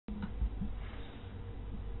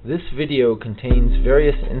This video contains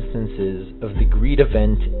various instances of the greet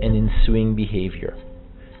event and ensuing behavior.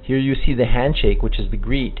 Here you see the handshake, which is the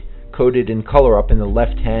greet, coded in color up in the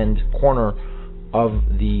left-hand corner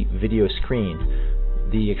of the video screen.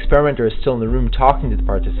 The experimenter is still in the room talking to the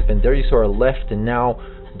participant. There you saw a left and now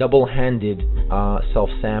double-handed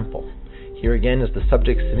self-sample. Here again is the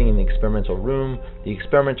subject sitting in the experimental room. The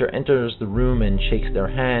experimenter enters the room and shakes their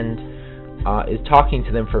hand, is talking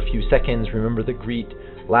to them for a few seconds. Remember, the greet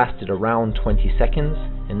lasted around 20 seconds,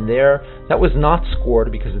 and there, that was not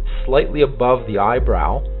scored because it's slightly above the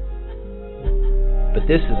eyebrow, but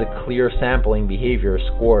this is a clear sampling behavior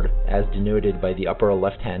scored as denoted by the upper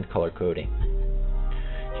left-hand color coding.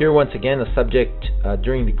 Here once again a subject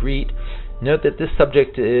during the greet. Note that this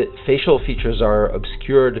subject facial features are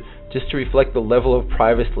obscured just to reflect the level of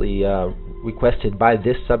privacy requested by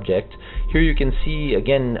this subject. Here you can see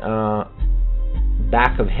again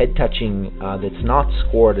back of head touching that's not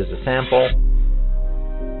scored as a sample,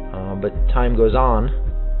 but time goes on,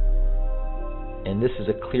 and this is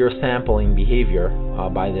a clear sampling behavior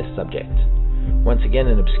by this subject. Once again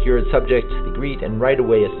an obscured subject, the greet, and right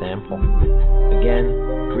away a sample. Again,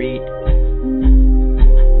 greet.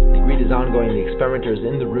 The greet is ongoing, the experimenter is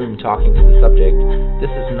in the room talking to the subject.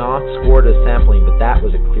 This is not scored as sampling, but that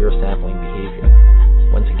was a clear sampling behavior.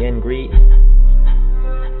 Once again, greet.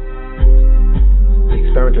 The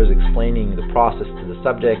experimenter is explaining the process to the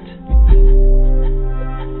subject,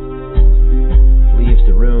 leaves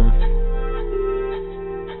the room,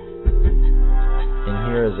 and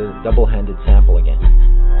here is a double-handed sample again.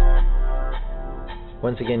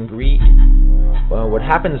 Once again, greet. What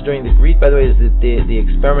happens during the greet, by the way, is that the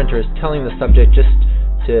experimenter is telling the subject just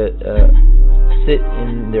to sit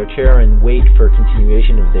in their chair and wait for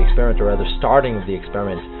continuation of the experiment, or rather starting of the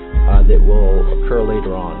experiment that will occur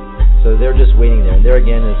later on. So they're just waiting there, and there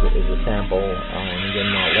again is a sample, and again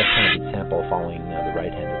left-handed sample following the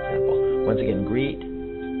right-handed sample. Once again, greet.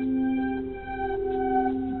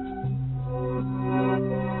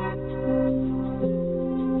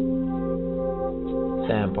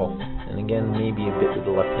 Sample, and again maybe a bit with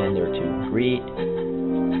the left hand there too. Greet.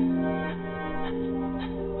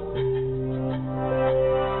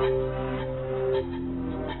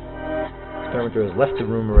 Experimenter has left the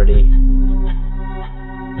room already.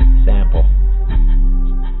 Sample.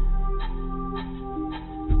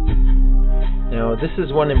 Now this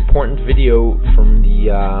is one important video from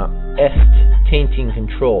the EST tainting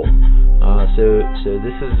control. So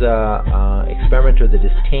this is an experimenter that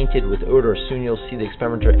is tainted with odor. Soon you'll see the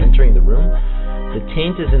experimenter entering the room. The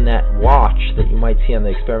taint is in that watch that you might see on the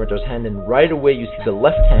experimenter's hand, and right away you see the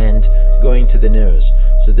left hand going to the nose.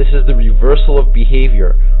 So this is the reversal of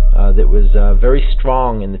behavior that was very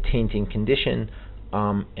strong in the tainting condition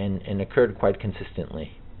and occurred quite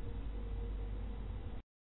consistently.